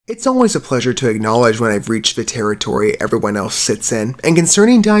It's always a pleasure to acknowledge when I've reached the territory everyone else sits in, and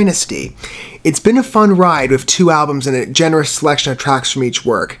concerning Dynasty, it's been a fun ride with 2 albums and a generous selection of tracks from each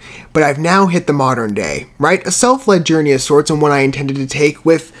work, but I've now hit the modern day, right? A self-led journey of sorts, and one I intended to take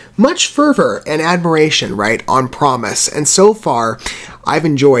with much fervor and admiration, right, on promise, and so far, I've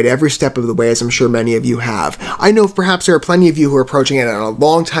enjoyed every step of the way, as I'm sure many of you have. I know perhaps there are plenty of you who are approaching it on a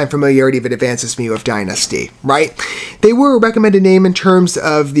long-time familiarity that advances me with Dynasty, right? They were a recommended name in terms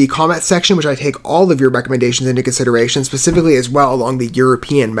of the comment section, which I take all of your recommendations into consideration, specifically as well along the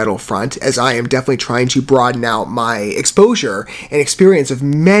European metal front, as I am definitely trying to broaden out my exposure and experience of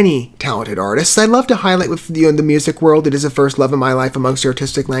many talented artists. I love to highlight with you in the music world. It is a first love in my life amongst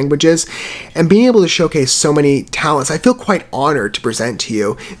artistic languages, and being able to showcase so many talents, I feel quite honored to present to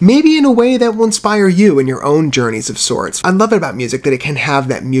you, maybe in a way that will inspire you in your own journeys of sorts. I love it about music that it can have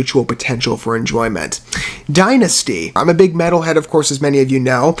that mutual potential for enjoyment. Dynasty. I'm a big metalhead, of course, as many of you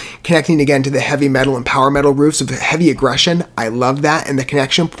know, connecting again to the heavy metal and power metal roots of heavy aggression. I love that, and the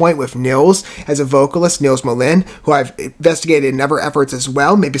connection point with Nils as a vocalist, Nils Molin, who I've investigated in other efforts as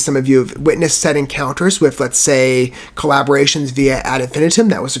well. Maybe some of you have witnessed set encounters with, let's say, collaborations via Ad Infinitum.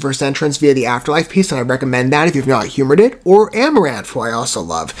 That was the first entrance via the Afterlife piece, and I recommend that if you've not humored it, or Amaranth, who I also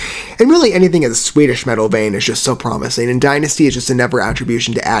love. And really anything in the Swedish metal vein is just so promising, and Dynasty is just another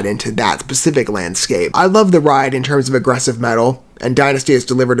attribution to add into that specific landscape. I love the ride in terms of aggressive metal, and Dynasty has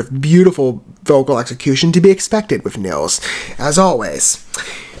delivered a beautiful vocal execution to be expected with Nils, as always.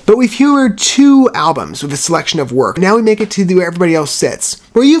 But we've heard 2 albums with a selection of work. Now we make it to where everybody else sits,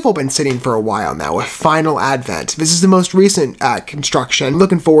 where you've all been sitting for a while now, with Final Advent. This is the most recent construction.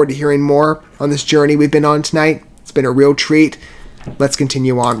 Looking forward to hearing more on this journey we've been on tonight. It's been a real treat. Let's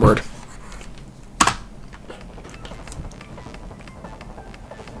continue onward.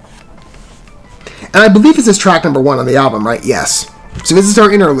 And I believe this is track number 1 on the album, right? Yes. So this is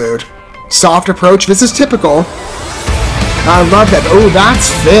our interlude. Soft approach. This is typical. I love that. Oh, that's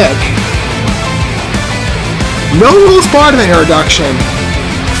thick. No rules part of an introduction.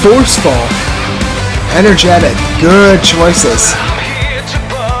 Forceful. Energetic. Good choices.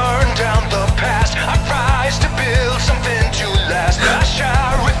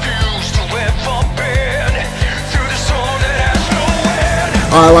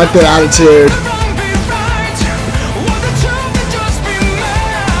 Oh, I like that attitude.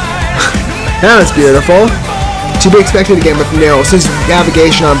 That was beautiful. To be expected again with Nils. His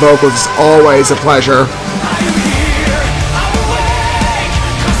navigation on vocals is always a pleasure.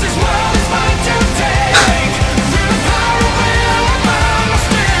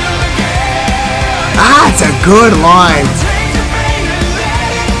 That's a good line.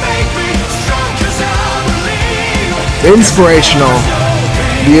 Inspirational.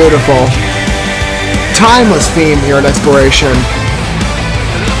 Beautiful. Timeless theme here in Exploration.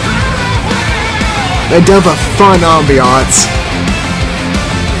 They do have a fun ambiance.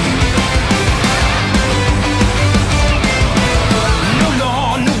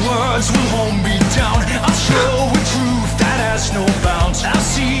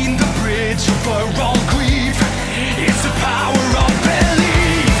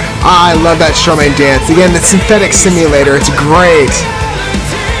 I love that strumming dance. Again, the synthetic simulator, it's great.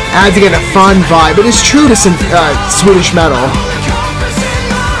 Adds again a fun vibe. It is true to Swedish metal,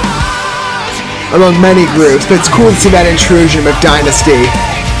 among many groups, but it's cool to see that intrusion of Dynasty.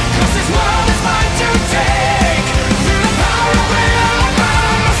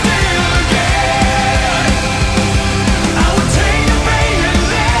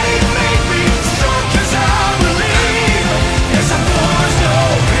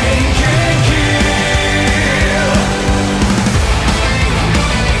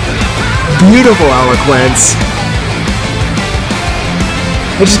 Beautiful eloquence.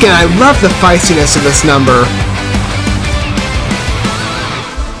 And just again, I love the feistiness of this number.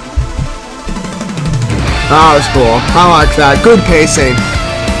 Oh, that's cool. I like that. Good pacing.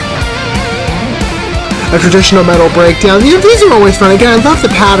 A traditional metal breakdown. You know, these are always fun. Again, I love the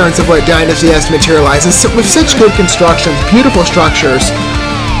patterns of what Dynasty has to materialize. And so, with such good constructions, beautiful structures.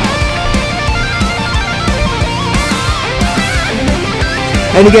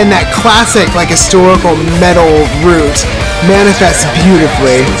 And again, that classic, like, historical metal root manifests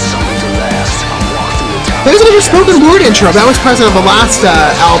beautifully. There's another spoken word intro. That was present on the last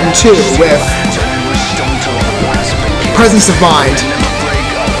album, too, with Presence of Mind.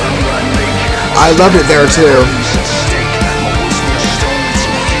 I loved it there, too.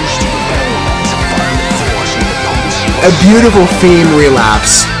 A beautiful theme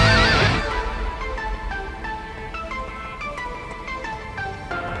relapse.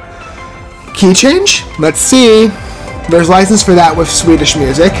 Key change? Let's see. There's license for that with Swedish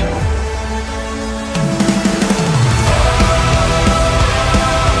music.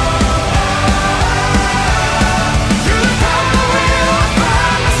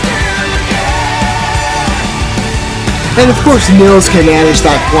 And of course, Nils can manage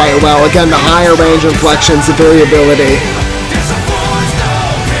that quite well. Again, the higher range inflections, the variability.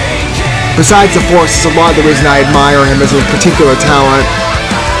 Besides the force, it's a lot of the reason I admire him as a particular talent.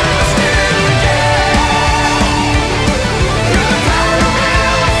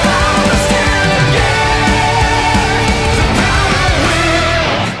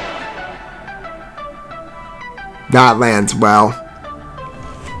 That lands well.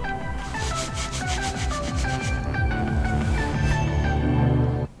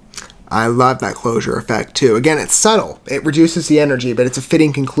 I love that closure effect too. Again, it's subtle. It reduces the energy, but it's a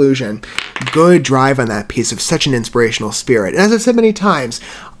fitting conclusion. Good drive on that piece of such an inspirational spirit. And as I've said many times,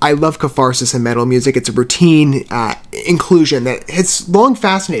 I love catharsis in metal music. It's a routine inclusion that has long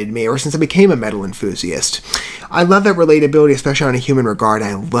fascinated me ever since I became a metal enthusiast. I love that relatability, especially on a human regard.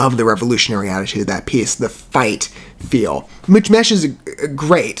 I love the revolutionary attitude of that piece, the fight feel, which meshes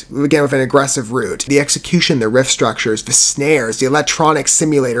great, again, with an aggressive root. The execution, the riff structures, the snares, the electronic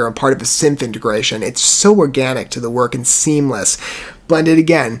simulator and part of the synth integration. It's so organic to the work and seamless. Blended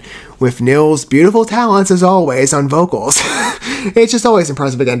again with Nils' beautiful talents, as always, on vocals. It's just always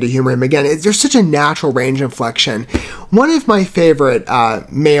impressive, again, to humor him again. There's such a natural range inflection. One of my favorite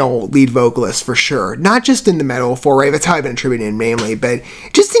male lead vocalists, for sure. Not just in the metal foray, that's how I've been attributing mainly, but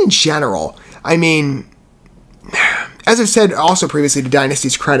just in general. I mean, as I've said also previously to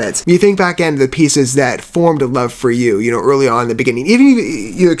Dynasty's credits, you think back into the pieces that formed a love for you, you know, early on in the beginning, even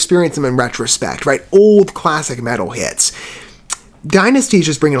if you experience them in retrospect, right? Old classic metal hits. Dynasty's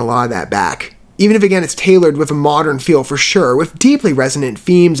just bringing a lot of that back. Even if, again, it's tailored with a modern feel, for sure, with deeply resonant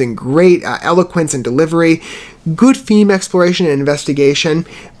themes and great eloquence and delivery, good theme exploration and investigation,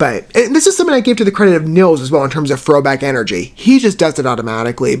 and this is something I give to the credit of Nils as well in terms of throwback energy. He just does it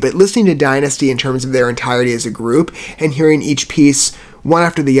automatically, but listening to Dynasty in terms of their entirety as a group and hearing each piece one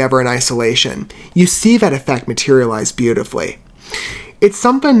after the other in isolation, you see that effect materialize beautifully. It's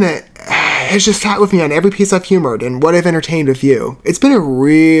something that has just sat with me on every piece I've humored and what I've entertained with you. It's been a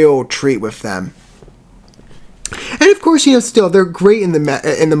real treat with them. And of course, you know, still, they're great in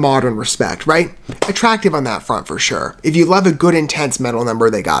the modern respect, right? Attractive on that front, for sure. If you love a good, intense metal number,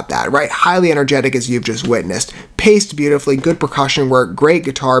 they got that, right? Highly energetic, as you've just witnessed. Paced beautifully, good percussion work, great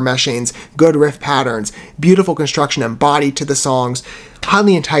guitar meshings, good riff patterns, beautiful construction and body to the songs,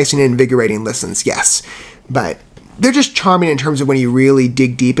 highly enticing and invigorating listens, yes. But they're just charming in terms of when you really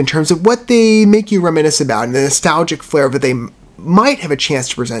dig deep in terms of what they make you reminisce about and the nostalgic flair that they might have a chance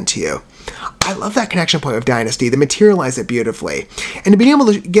to present to you. I love that connection point with Dynasty. They materialize it beautifully. And to be able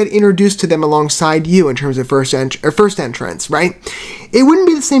to get introduced to them alongside you in terms of first entrance, right? It wouldn't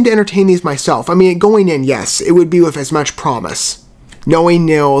be the same to entertain these myself. I mean, going in, yes, it would be with as much promise. Knowing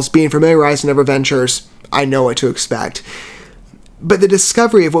Nils, being familiarized in other ventures, I know what to expect. But the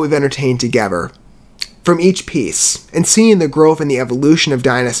discovery of what we've entertained together from each piece, and seeing the growth and the evolution of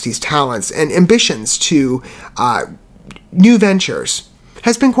Dynasty's talents and ambitions to new ventures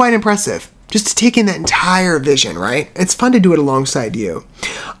has been quite impressive. Just to take in that entire vision, right? It's fun to do it alongside you.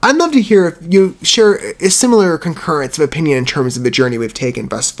 I'd love to hear if you share a similar concurrence of opinion in terms of the journey we've taken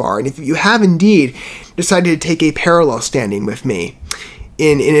thus far, and if you have indeed decided to take a parallel standing with me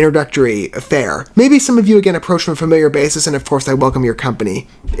in an introductory affair. Maybe some of you, again, approach from a familiar basis, and of course I welcome your company,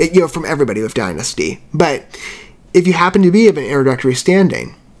 you know, from everybody with Dynasty. But if you happen to be of an introductory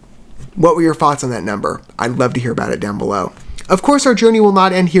standing, what were your thoughts on that number? I'd love to hear about it down below. Of course, our journey will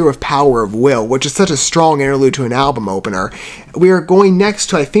not end here with Power of Will, which is such a strong interlude to an album opener. We are going next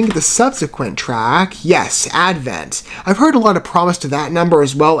to, I think, the subsequent track. Yes, Advent. I've heard a lot of promise to that number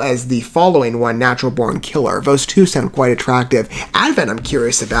as well as the following one, Natural Born Killer. Those two sound quite attractive. Advent I'm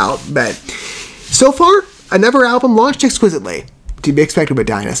curious about, but so far, another album launched exquisitely. To be expected with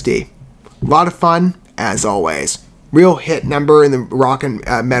Dynasty. A lot of fun, as always. Real hit number in the rock and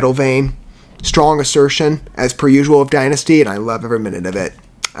metal vein. Strong assertion, as per usual of Dynasty, and I love every minute of it.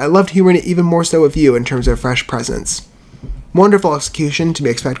 I loved hearing it even more so with you in terms of fresh presence. Wonderful execution to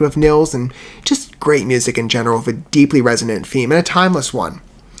be expected with Nils, and just great music in general with a deeply resonant theme, and a timeless one.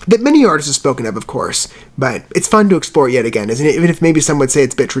 That many artists have spoken of course, but it's fun to explore yet again, isn't it? Even if maybe some would say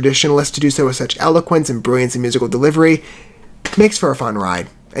it's a bit traditionalist to do so with such eloquence and brilliance in musical delivery, makes for a fun ride,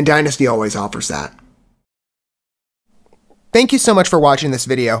 and Dynasty always offers that. Thank you so much for watching this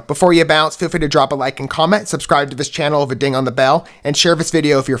video. Before you bounce, feel free to drop a like and comment, subscribe to this channel with a ding on the bell, and share this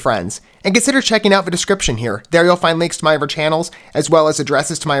video with your friends. And consider checking out the description here. There you'll find links to my other channels, as well as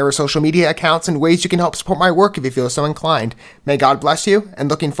addresses to my other social media accounts and ways you can help support my work if you feel so inclined. May God bless you, and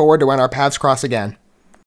looking forward to when our paths cross again.